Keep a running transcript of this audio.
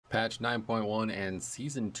Patch 9.1 and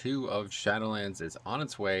Season 2 of Shadowlands is on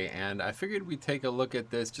its way, and I figured we'd take a look at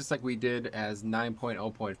this just like we did as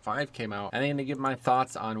 9.0.5 came out. And I'm going to give my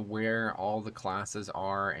thoughts on where all the classes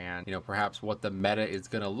are and, perhaps what the meta is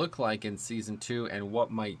going to look like in Season 2 and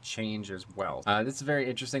what might change as well. This is a very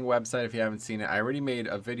interesting website if you haven't seen it. I already made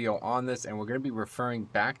a video on this, and we're going to be referring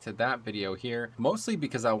back to that video here, mostly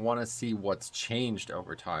because I want to see what's changed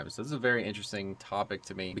over time. So this is a very interesting topic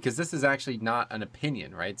to me, because this is actually not an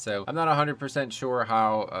opinion, right? So I'm not 100% sure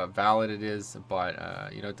how valid it is, but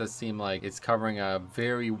it does seem like it's covering a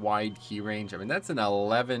very wide key range. I mean, that's an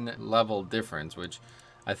 11 level difference, which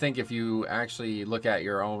I think if you actually look at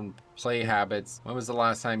your own play habits, when was the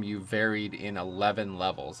last time you varied in 11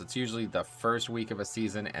 levels? It's usually the first week of a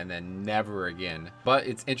season and then never again. But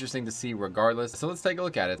it's interesting to see regardless. So let's take a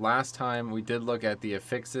look at it. Last time we did look at the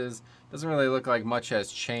affixes. Doesn't really look like much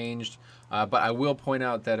has changed. But I will point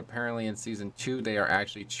out that apparently in Season 2, they are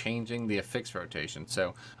actually changing the affix rotation.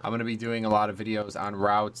 So I'm going to be doing a lot of videos on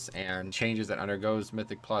routes and changes that undergoes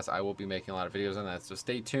Mythic Plus. I will be making a lot of videos on that, so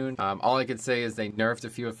stay tuned. All I can say is they nerfed a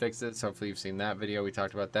few affixes. Hopefully you've seen that video. We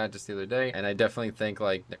talked about that just the other day. And I definitely think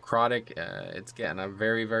like Necrotic, it's getting a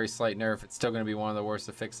very, very slight nerf. It's still going to be one of the worst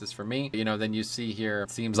affixes for me. Then you see here,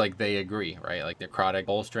 it seems like they agree, right? Like Necrotic,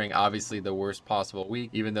 Bolstering, obviously the worst possible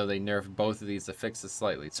week, even though they nerfed both of these affixes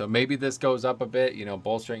slightly. So maybe this goes up a bit.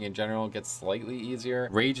 Bolstering in general gets slightly easier.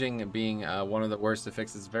 Raging being one of the worst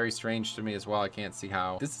affixes, very strange to me as well. I can't see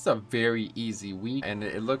how. This is a very easy week, and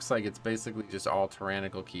it looks like it's basically just all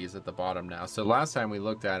tyrannical keys at the bottom now. So last time we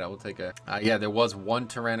looked at it, we'll take a yeah, there was one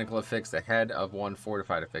tyrannical affix ahead of one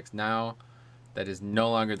fortified affix. Now that is no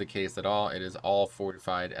longer the case at all. It is all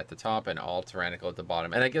fortified at the top and all tyrannical at the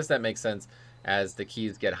bottom. And I guess that makes sense as the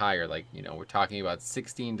keys get higher. Like, we're talking about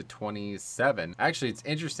 16 to 27. Actually, it's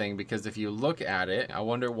interesting because if you look at it, I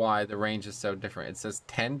wonder why the range is so different. It says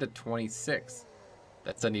 10 to 26.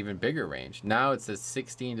 That's an even bigger range. Now it says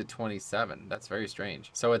 16 to 27. That's very strange.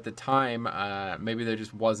 So at the time, maybe there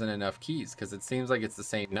just wasn't enough keys, because it seems like it's the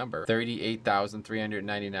same number.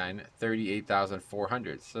 38,399,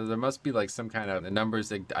 38,400. So there must be like some kind of, the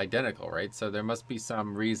numbers identical, right? So there must be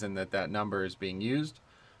some reason that that number is being used.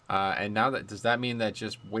 And now does that mean that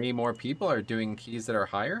just way more people are doing keys that are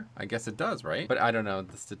higher? I guess it does, right? But I don't know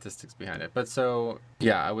the statistics behind it. But so,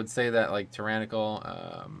 yeah, I would say that like tyrannical,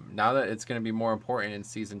 now that it's going to be more important in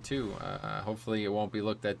Season 2, hopefully it won't be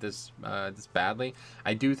looked at this badly.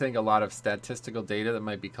 I do think a lot of statistical data that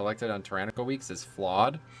might be collected on tyrannical weeks is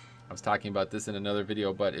flawed. I was talking about this in another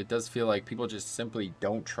video, but it does feel like people just simply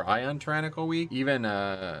don't try on tyrannical week. Even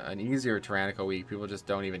an easier tyrannical week, people just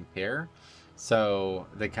don't even care. So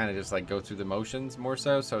they kind of just like go through the motions more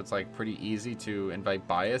so. So it's like pretty easy to invite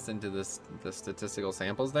bias into the statistical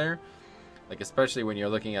samples there. Like, especially when you're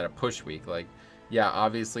looking at a push week. Like, yeah,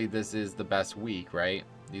 obviously this is the best week, right?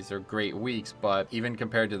 These are great weeks, but even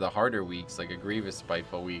compared to the harder weeks, like a Grievous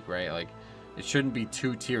Spiteful week, right? Like, it shouldn't be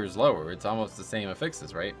 2 tiers lower. It's almost the same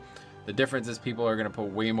affixes, right? The difference is people are going to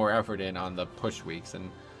put way more effort in on the push weeks.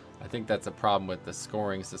 And I think that's a problem with the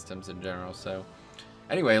scoring systems in general. So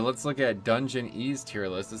anyway, let's look at Dungeon Ease tier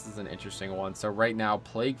list. This is an interesting one. So right now,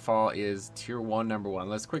 Plaguefall is tier 1, number 1.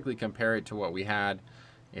 Let's quickly compare it to what we had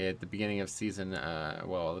at the beginning of season,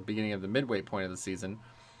 the beginning of the midway point of the season.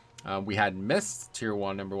 We had Mist tier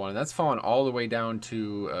 1, number 1, and that's fallen all the way down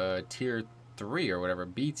to tier 3 or whatever,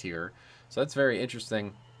 B tier. So that's very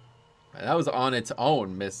interesting. That was on its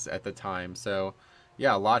own, Mist, at the time. So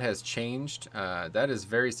yeah, a lot has changed. That is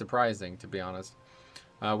very surprising, to be honest.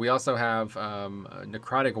 We also have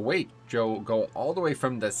Necrotic Wake go all the way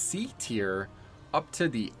from the C tier up to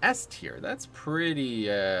the S tier. That's pretty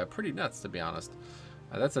nuts, to be honest.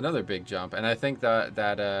 That's another big jump, and I think that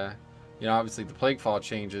obviously the Plaguefall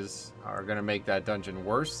changes are going to make that dungeon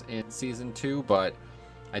worse in Season 2, but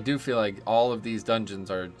I do feel like all of these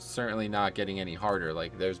dungeons are certainly not getting any harder.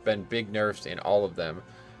 Like, there's been big nerfs in all of them.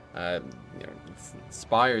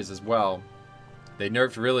 Spires as well. They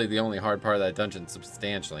nerfed really the only hard part of that dungeon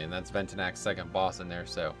substantially, and that's Ventinac's second boss in there,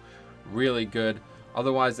 so really good.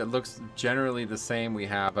 Otherwise, it looks generally the same. We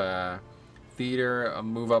have Theater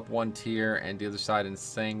move up 1 tier, and the other side in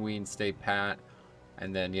Sanguine stay pat.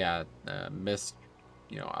 And then, yeah, Mist,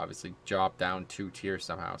 obviously drop down 2 tiers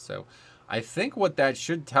somehow. So I think what that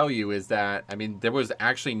should tell you is that, I mean, there was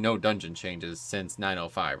actually no dungeon changes since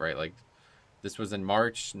 905, right? Like, this was in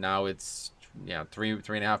March. Now it's, three and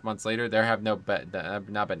a half months later. There have not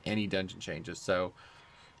been any dungeon changes. So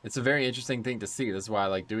it's a very interesting thing to see. This is why I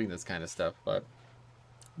like doing this kind of stuff. But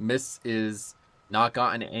Mist is not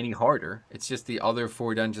gotten any harder. It's just the other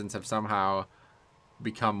 4 dungeons have somehow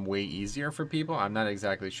become way easier for people. I'm not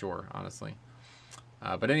exactly sure, honestly.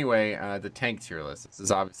 But anyway, the tank tier list. This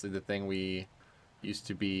is obviously the thing we used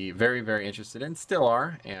to be very, very interested in, still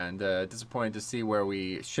are, and disappointed to see where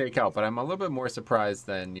we shake out. But I'm a little bit more surprised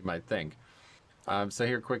than you might think. So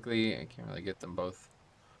here quickly, I can't really get them both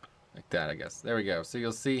like that, I guess. There we go. So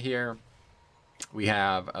you'll see here, we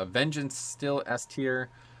have Vengeance still S tier,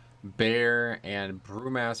 Bear and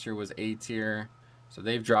Brewmaster was A tier. So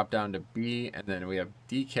they've dropped down to B, and then we have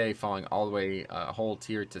DK falling all the way a whole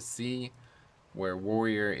tier to C, where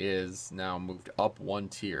Warrior is now moved up 1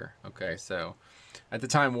 tier. Okay, so at the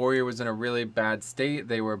time Warrior was in a really bad state.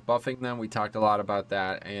 They were buffing them. We talked a lot about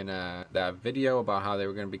that in that video about how they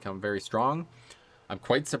were going to become very strong. I'm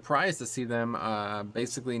quite surprised to see them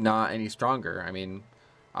basically not any stronger. I mean,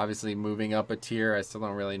 obviously moving up a tier, I still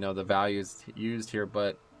don't really know the values used here,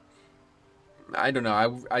 but I don't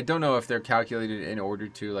know. I don't know if they're calculated in order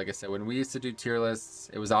to, like I said, when we used to do tier lists,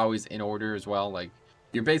 it was always in order as well. Like,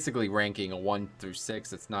 you're basically ranking a 1 through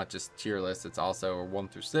 6. It's not just tier list, it's also a 1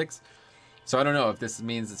 through 6. So I don't know if this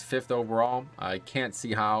means it's 5th overall. I cannot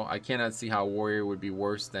see how Warrior would be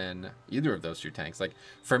worse than either of those 2 tanks. Like,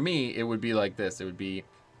 for me, it would be like this. It would be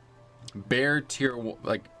Bear tier,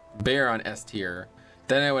 like Bear on S tier.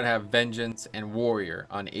 Then I would have Vengeance and Warrior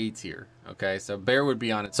on A tier. Okay, so Bear would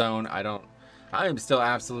be on its own. I am still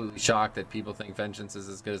absolutely shocked that people think Vengeance is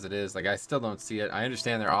as good as it is. Like, I still don't see it. I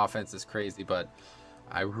understand their offense is crazy, but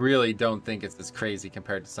I really don't think it's as crazy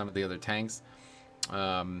compared to some of the other tanks.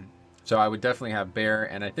 So I would definitely have Bear,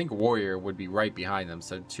 and I think Warrior would be right behind them.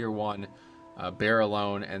 So tier 1, Bear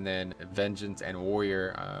alone, and then Vengeance and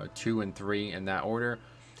Warrior 2 and 3 in that order.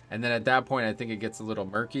 And then at that point, I think it gets a little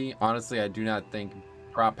murky. Honestly, I do not think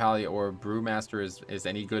Prop Pally or Brewmaster is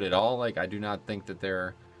any good at all. Like, I do not think that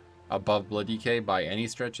they're above Blood DK by any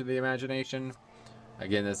stretch of the imagination.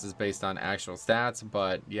 Again, this is based on actual stats,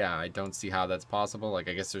 but yeah, I don't see how that's possible. Like,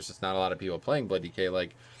 I guess there's just not a lot of people playing Blood DK.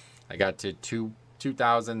 Like, I got to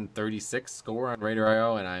 2,036 score on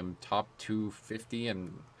Raider.io, and I'm top 250,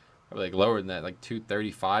 and probably like lower than that, like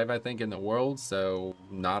 235, I think, in the world. So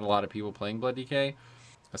not a lot of people playing Blood DK,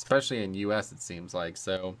 especially in US, it seems like.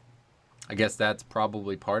 So I guess that's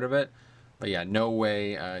probably part of it. But yeah, no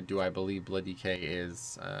way do I believe Blood DK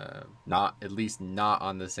is at least not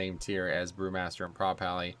on the same tier as Brewmaster and Prop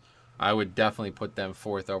Pally. I would definitely put them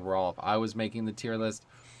 4th overall if I was making the tier list.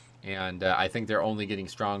 And I think they're only getting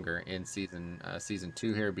stronger in season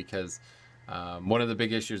 2 here, because one of the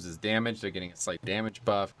big issues is damage. They're getting a slight damage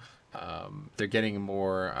buff. They're getting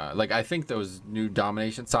more like, I think those new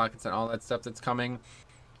domination sockets and all that stuff that's coming,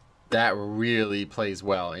 that really plays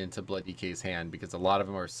well into Blood DK's hand, because a lot of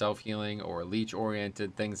them are self-healing or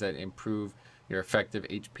leech-oriented, things that improve your effective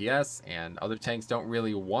HPS, and other tanks don't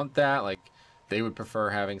really want that. Like, they would prefer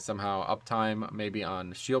having somehow uptime, maybe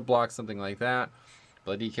on shield blocks, something like that.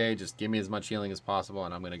 Blood DK, just give me as much healing as possible,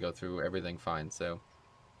 and I'm going to go through everything fine. So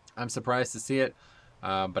I'm surprised to see it,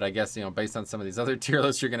 but I guess, you know, based on some of these other tier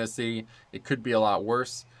lists you're going to see, it could be a lot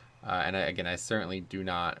worse. And again, I certainly do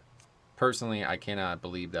not... Personally, I cannot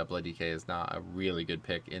believe that Blood DK is not a really good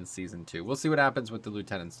pick in Season 2. We'll see what happens with the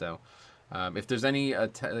Lieutenants, though. If there's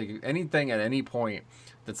anything at any point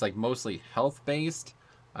that's like mostly health-based,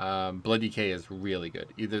 Blood DK is really good.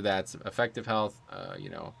 Either that's effective health,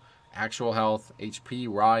 you know, actual health, HP,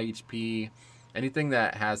 raw HP, anything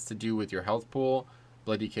that has to do with your health pool,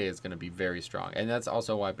 Blood DK is going to be very strong. And that's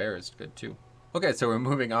also why Bear is good, too. Okay, so we're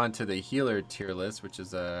moving on to the healer tier list, which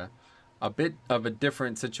is a bit of a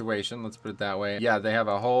different situation, let's put it that way. Yeah, they have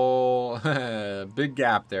a whole big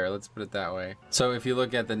gap there, let's put it that way. So if you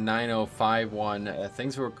look at the 9051,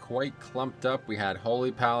 things were quite clumped up. We had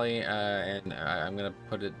Holy Pally, and I'm gonna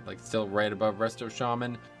put it like still right above Resto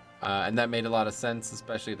Shaman, and that made a lot of sense,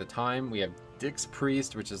 especially at the time. We have Dix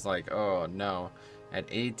Priest, which is like, oh no. At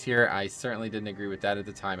A tier, I certainly didn't agree with that at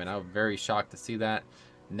the time, and I was very shocked to see that.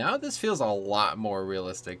 Now this feels a lot more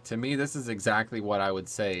realistic. To me, this is exactly what I would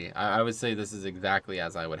say. I would say this is exactly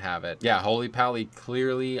as I would have it. Yeah, Holy Pally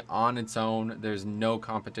clearly on its own. There's no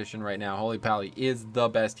competition right now. Holy Pally is the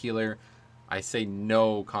best healer. I say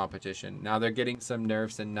no competition. Now they're getting some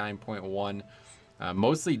nerfs in 9.1.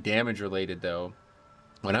 Mostly damage related though.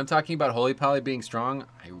 When I'm talking about Holy Pally being strong,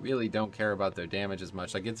 I really don't care about their damage as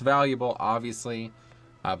much. Like, it's valuable, obviously,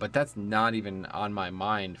 but that's not even on my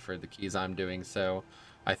mind for the keys I'm doing. So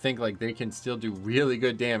I think like they can still do really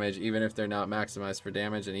good damage even if they're not maximized for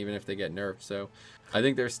damage, and even if they get nerfed. So I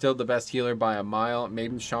think they're still the best healer by a mile.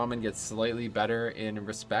 Maybe Shaman gets slightly better in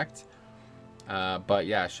respect, but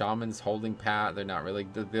yeah, Shaman's holding pat. They're not really,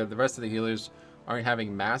 the rest of the healers aren't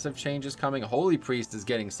having massive changes coming. Holy Priest is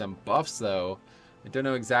getting some buffs though. I don't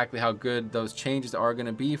know exactly how good those changes are going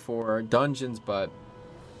to be for dungeons, but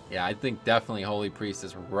Yeah, I think definitely Holy Priest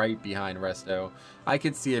is right behind Resto. I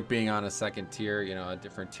could see it being on a second tier, you know, a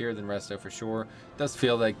different tier than Resto for sure. It does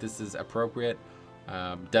feel like this is appropriate.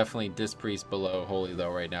 Definitely Disc Priest below Holy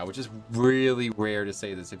though right now, which is really rare to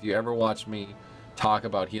say this. If you ever watched me talk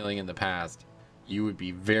about healing in the past, you would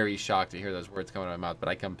be very shocked to hear those words coming out of my mouth, but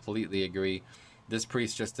I completely agree. This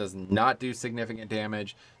priest just does not do significant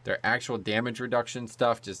damage. Their actual damage reduction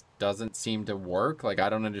stuff just doesn't seem to work. Like, I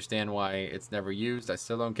don't understand why it's never used. I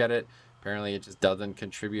still don't get it. Apparently, it just doesn't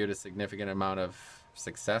contribute a significant amount of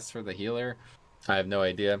success for the healer. I have no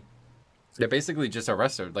idea. They're basically just a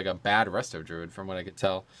resto, like a bad resto druid, from what I could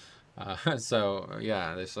tell. So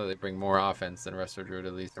yeah, they bring more offense than resto druid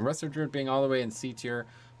at least. And resto druid being all the way in C tier,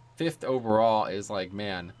 5th overall is like,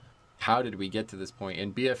 man, how did we get to this point?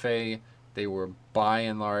 In BFA, they were by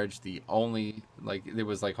and large the only, like, it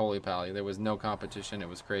was like Holy Pally. There was no competition. It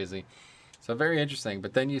was crazy. So very interesting.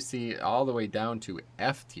 But then you see all the way down to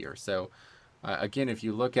F tier. So again, if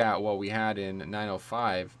you look at what we had in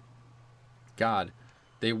 905, God,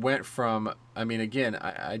 they went from, I mean, again,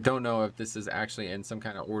 I don't know if this is actually in some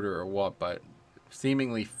kind of order or what, but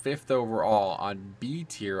seemingly 5th overall on B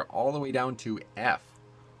tier all the way down to F.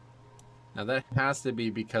 Now that has to be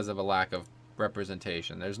because of a lack of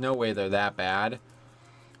representation. There's no way they're that bad.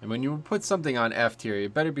 And when you put something on F tier,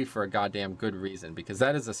 it better be for a goddamn good reason, because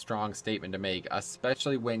that is a strong statement to make,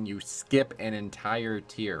 especially when you skip an entire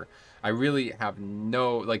tier. I really have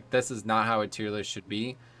no, like, this is not how a tier list should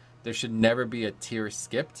be. There should never be a tier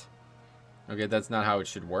skipped. Okay, that's not how it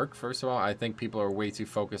should work, first of all. I think people are way too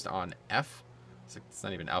focused on F. It's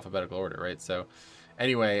not even alphabetical order, right? So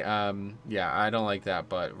anyway, yeah, I don't like that,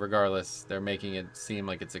 but regardless, they're making it seem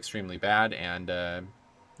like it's extremely bad, and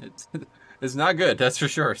it's not good, that's for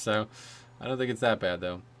sure. So I don't think it's that bad,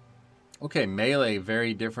 though. Okay, Melee,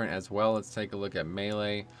 very different as well. Let's take a look at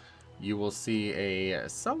Melee. You will see a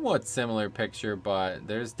somewhat similar picture, but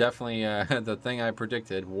there's definitely the thing I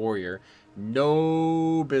predicted, Warrior.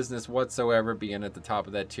 No business whatsoever being at the top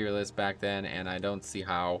of that tier list back then, and I don't see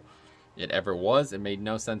how it ever was. It made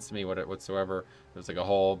no sense to me whatsoever. There was like a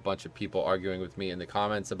whole bunch of people arguing with me in the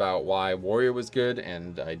comments about why Warrior was good,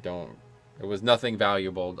 and there was nothing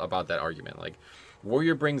valuable about that argument. Like,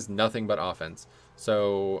 Warrior brings nothing but offense.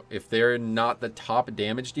 So if they're not the top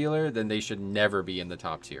damage dealer, then they should never be in the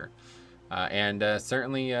top tier. And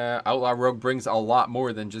certainly Outlaw Rogue brings a lot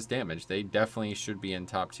more than just damage. They definitely should be in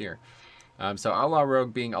top tier. So Outlaw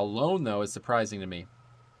Rogue being alone, though, is surprising to me.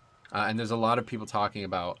 And there's a lot of people talking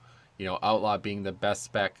about, you know, Outlaw being the best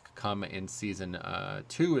spec come in Season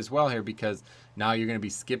 2 as well here, because now you're going to be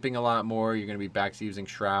skipping a lot more. You're going to be back to using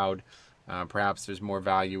Shroud. Perhaps there's more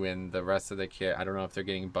value in the rest of the kit. I don't know if they're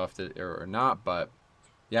getting buffed or not, but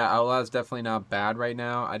yeah, Outlaw is definitely not bad right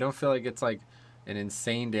now. I don't feel like it's like an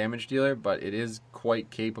insane damage dealer, but it is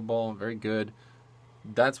quite capable, very good.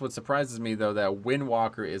 That's what surprises me, though, that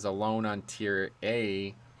Windwalker is alone on tier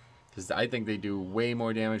A, because I think they do way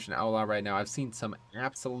more damage than Outlaw right now. I've seen some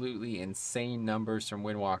absolutely insane numbers from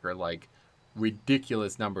Windwalker, like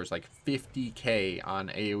ridiculous numbers, like 50k on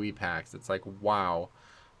AoE packs. It's like, wow.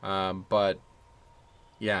 But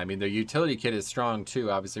yeah, I mean, their utility kit is strong too.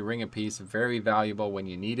 Obviously, Ring of Peace, very valuable when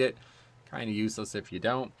you need it. Kind of useless if you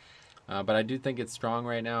don't. But I do think it's strong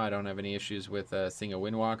right now. I don't have any issues with seeing a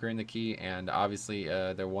Windwalker in the key. And obviously,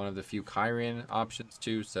 they're one of the few Kyrian options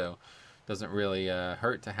too. So it doesn't really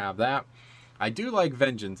hurt to have that. I do like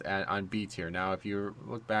Vengeance on B tier. Now, if you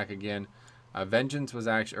look back again, Vengeance was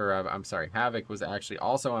actually, or I'm sorry, Havoc was actually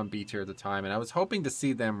also on B tier at the time. And I was hoping to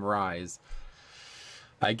see them rise.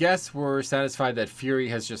 I guess we're satisfied that Fury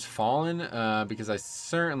has just fallen, because I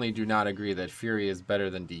certainly do not agree that Fury is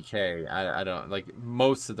better than DK. I don't, like,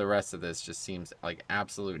 most of the rest of this just seems like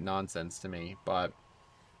absolute nonsense to me. But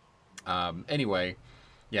anyway,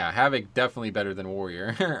 yeah, Havoc definitely better than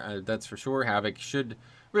Warrior. That's for sure. Havoc should,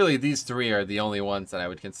 really, these three are the only ones that I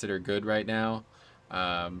would consider good right now.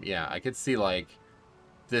 Yeah, I could see, like,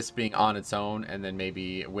 this being on its own, and then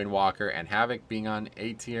maybe Windwalker and Havoc being on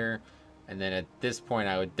A tier. And then at this point,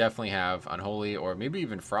 I would definitely have Unholy or maybe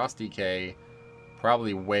even Frost DK,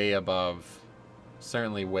 probably way above,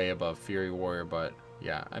 certainly way above Fury Warrior. But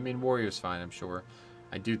yeah, I mean, Warrior's fine, I'm sure.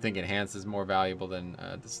 I do think Enhance is more valuable than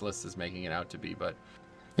this list is making it out to be. But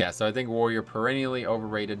yeah, so I think Warrior perennially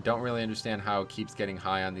overrated. Don't really understand how it keeps getting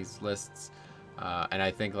high on these lists. And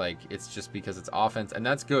I think, like, it's just because it's offense. And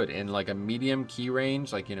that's good in, like, a medium key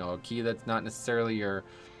range, like, you know, a key that's not necessarily your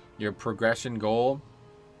progression goal.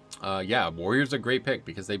 Yeah, Warrior's a great pick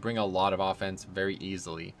because they bring a lot of offense very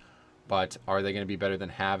easily. But are they going to be better than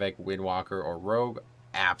Havoc, Windwalker, or Rogue?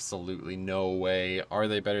 Absolutely no way. Are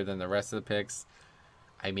they better than the rest of the picks?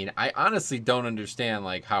 I mean, I honestly don't understand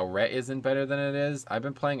like how Ret isn't better than it is. I've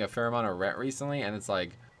been playing a fair amount of Ret recently, and it's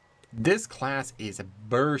like this class is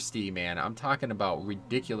bursty, man. I'm talking about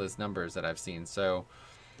ridiculous numbers that I've seen. So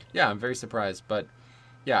yeah, I'm very surprised. But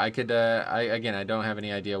yeah, I could. I don't have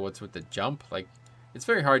any idea what's with the jump. Like, it's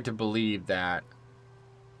very hard to believe that.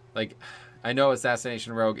 Like, I know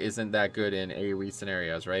Assassination Rogue isn't that good in AoE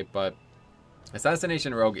scenarios, right? But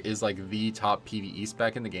Assassination Rogue is like the top PvE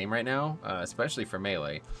spec in the game right now, especially for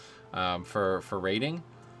melee, for raiding.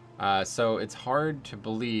 So it's hard to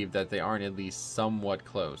believe that they aren't at least somewhat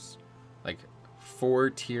close. Like 4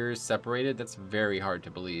 tiers separated, that's very hard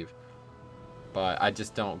to believe. But I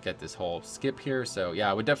just don't get this whole skip here. So yeah,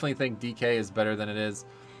 I would definitely think DK is better than it is.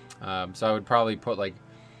 So I would probably put like,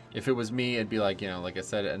 if it was me, it'd be like, you know, like I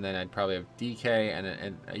said, and then I'd probably have DK,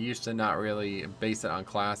 and I used to not really base it on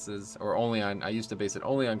classes, or only on, I used to base it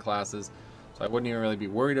only on classes, so I wouldn't even really be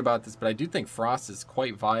worried about this, but I do think Frost is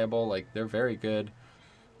quite viable. Like, they're very good.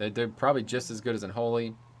 They're probably just as good as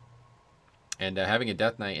Unholy, and having a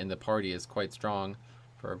Death Knight in the party is quite strong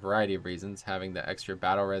for a variety of reasons. Having the extra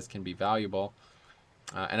battle res can be valuable,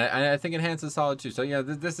 and I think Enhance is solid too. So yeah,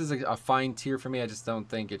 this is a fine tier for me. I just don't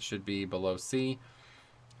think it should be below C.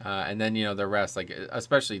 And then, you know, the rest, like,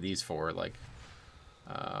 especially these 4, like,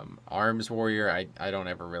 Arms Warrior, I don't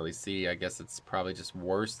ever really see. I guess it's probably just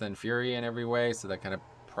worse than Fury in every way, so that kind of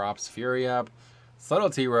props Fury up.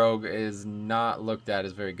 Subtlety Rogue is not looked at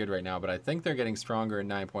as very good right now, but I think they're getting stronger in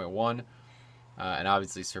 9.1. And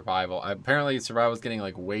obviously Survival. Apparently Survival is getting,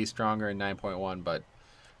 like, way stronger in 9.1, but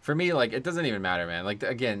for me, like, it doesn't even matter, man. Like,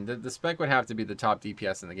 again, the spec would have to be the top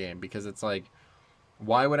DPS in the game, because it's like,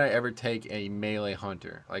 why would I ever take a melee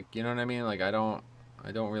hunter? Like, you know what I mean? Like, I don't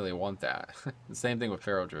really want that. The same thing with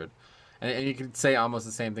Feral Druid. And you could say almost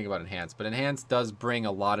the same thing about Enhance. But Enhance does bring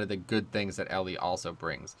a lot of the good things that Ellie also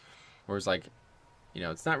brings. Whereas, like, you know,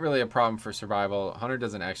 it's not really a problem for Survival. Hunter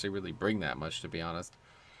doesn't actually really bring that much, to be honest.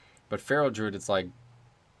 But Feral Druid, it's like,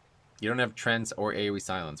 you don't have Trance or AoE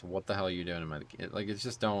Silence. What the hell are you doing? Like, it's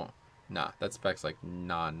just don't... Nah, that spec's, like,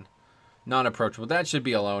 non-approachable. That should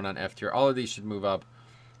be alone on F tier. All of these should move up,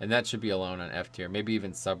 and that should be alone on F tier. Maybe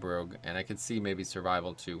even Sub Rogue, and I could see maybe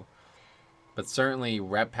Survival too. But certainly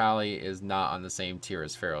Rep Pally is not on the same tier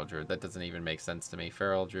as Feral Druid. That doesn't even make sense to me.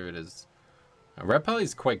 Feral Druid is... Rep Pally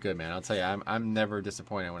is quite good, man. I'll tell you, I'm never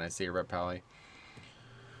disappointed when I see a Rep Pally.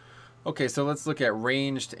 Okay, so let's look at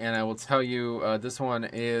ranged, and I will tell you this one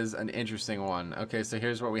is an interesting one. Okay, so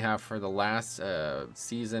here's what we have for the last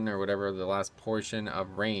season or whatever, the last portion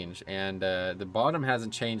of range, and the bottom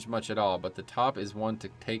hasn't changed much at all, but the top is one to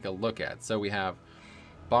take a look at. So we have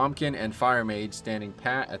Bombkin and Fire Mage standing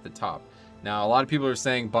pat at the top. Now, a lot of people are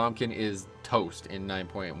saying Bombkin is toast in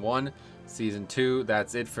 9.1. Season 2,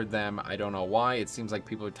 that's it for them. I don't know why. It seems like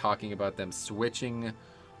people are talking about them switching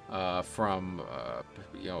from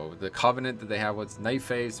you know, the Covenant that they have with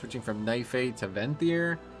Nightfade, switching from Nightfade to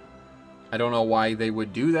Venthyr. I don't know why they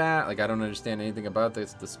would do that. Like, I don't understand anything about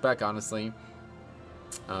this, the spec, honestly.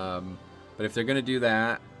 But if they're gonna do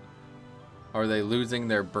that, are they losing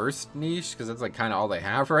their burst niche? Because that's like kind of all they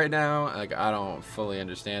have right now. Like, I don't fully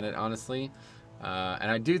understand it, honestly.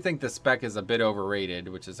 And I do think the spec is a bit overrated,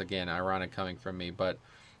 which is, again, ironic coming from me, but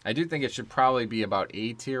I do think it should probably be about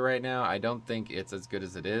A tier right now. I don't think it's as good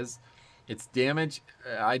as it is. Its damage,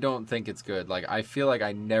 I don't think it's good. Like, I feel like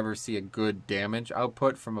I never see a good damage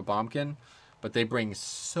output from a Bombkin, but they bring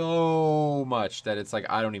so much that it's like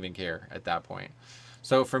I don't even care at that point.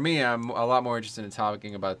 So for me, I'm a lot more interested in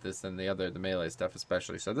talking about this than the melee stuff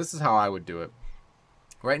especially. So this is how I would do it.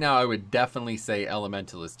 Right now, I would definitely say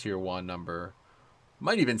Elemental is tier 1 number.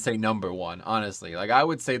 Might even say number 1, honestly. Like, I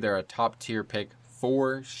would say they're a top tier pick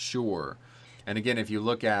for sure. And again, if you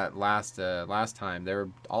look at last time, they were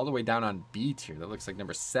all the way down on B tier. That looks like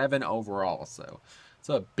number 7 overall. So it's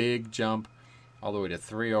a big jump all the way to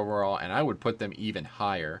 3 overall. And I would put them even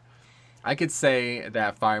higher. I could say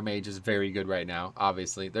that Fire Mage is very good right now,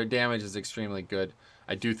 obviously. Their damage is extremely good.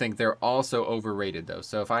 I do think they're also overrated, though.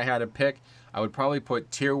 So if I had a pick, I would probably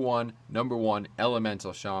put tier 1, number 1,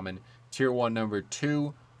 Elemental Shaman. Tier 1, number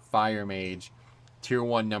 2, Fire Mage. Tier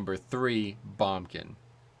 1, number 3, Bombkin.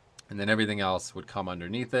 And then everything else would come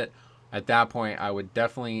underneath it. At that point, I would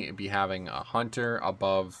definitely be having a Hunter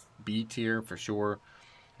above B tier for sure.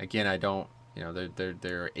 Again, I don't, you know,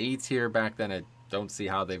 they're A tier back then. I don't see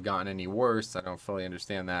how they've gotten any worse. I don't fully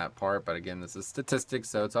understand that part. But again, this is statistics,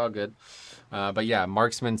 so it's all good. But yeah,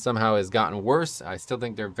 Marksman somehow has gotten worse. I still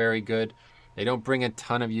think they're very good. They don't bring a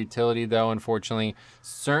ton of utility, though, unfortunately.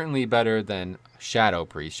 Certainly better than Shadow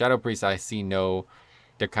Priest. Shadow Priest, I see no...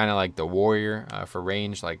 They're kind of like the Warrior for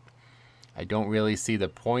range. Like, I don't really see the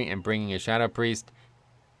point in bringing a Shadow Priest.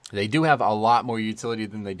 They do have a lot more utility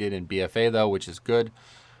than they did in BFA, though, which is good.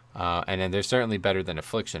 And then they're certainly better than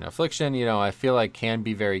Affliction. Affliction, you know, I feel like can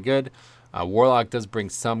be very good. Warlock does bring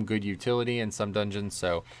some good utility in some dungeons,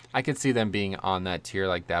 so I could see them being on that tier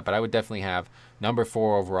like that. But I would definitely have number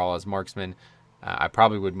 4 overall as Marksman. I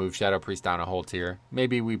probably would move Shadow Priest down a whole tier.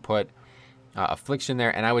 Maybe we put Affliction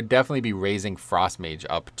there, and I would definitely be raising Frost Mage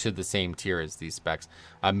up to the same tier as these specs.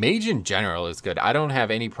 Mage in general is good. I don't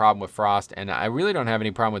have any problem with Frost, and I really don't have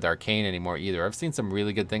any problem with Arcane anymore either. I've seen some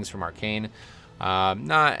really good things from Arcane.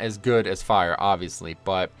 Not as good as Fire, obviously,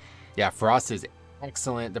 but yeah, Frost is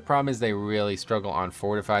excellent. The problem is they really struggle on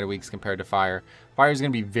fortified weeks compared to Fire. Fire is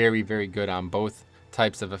going to be very, very good on both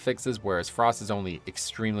types of affixes, whereas Frost is only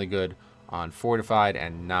extremely good on fortified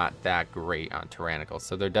and not that great on tyrannical.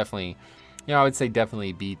 So they're definitely, you know, I would say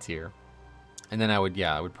definitely B tier. And then I would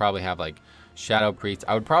probably have like Shadow Priest.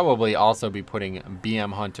 I would probably also be putting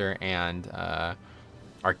BM Hunter and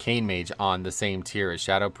Arcane Mage on the same tier as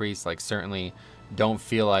Shadow Priest. Like, certainly don't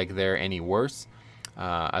feel like they're any worse.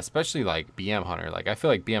 Especially like BM Hunter. Like, I feel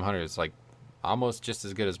like BM Hunter is like almost just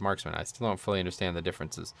as good as Marksman. I still don't fully understand the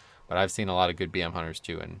differences, but I've seen a lot of good BM Hunters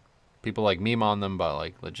too, and people like meme on them, but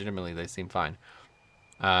like legitimately they seem fine.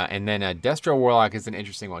 And then Destro Warlock is an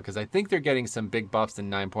interesting one because I think they're getting some big buffs in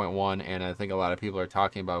 9.1, and I think a lot of people are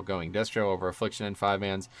talking about going Destro over Affliction and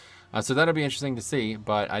 5-mans. So that'll be interesting to see,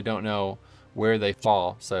 but I don't know where they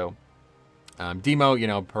fall. So Demo, you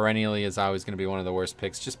know, perennially is always going to be one of the worst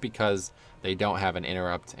picks just because they don't have an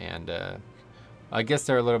interrupt, and I guess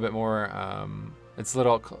they're a little bit more, they're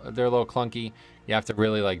a little clunky. You have to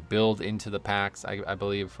really like build into the packs, I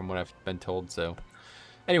believe, from what I've been told. So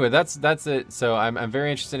anyway, that's it. So I'm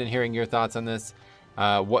very interested in hearing your thoughts on this.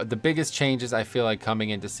 What the biggest changes I feel like coming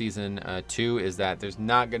into season 2 is that there's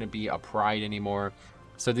not going to be a Pride anymore.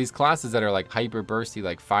 So these classes that are like hyper bursty,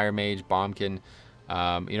 like Fire Mage, Bombkin,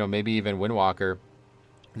 you know, maybe even Windwalker,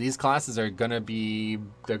 these classes are gonna be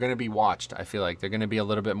watched. I feel like they're gonna be a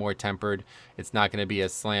little bit more tempered. It's not gonna be a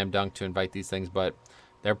slam dunk to invite these things, but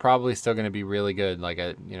they're probably still gonna be really good. Like,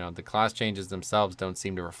 you know, the class changes themselves don't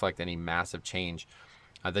seem to reflect any massive change.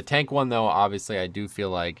 The tank one, though, obviously I do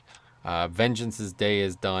feel like Vengeance's day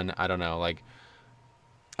is done. I don't know, like,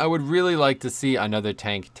 I would really like to see another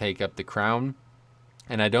tank take up the crown,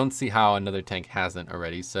 and I don't see how another tank hasn't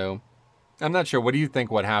already. So I'm not sure. What do you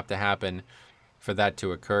think would have to happen for that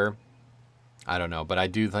to occur? I don't know, but I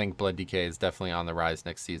do think Blood DK is definitely on the rise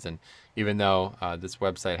next season. Even though this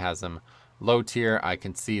website has them low tier, I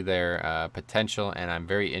can see their potential, and I'm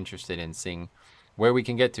very interested in seeing where we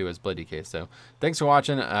can get to as Blood DK. So thanks for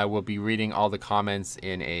watching. I will be reading all the comments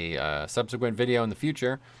in a subsequent video in the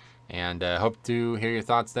future, and hope to hear your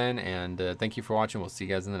thoughts then. And thank you for watching. We'll see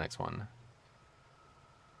you guys in the next one.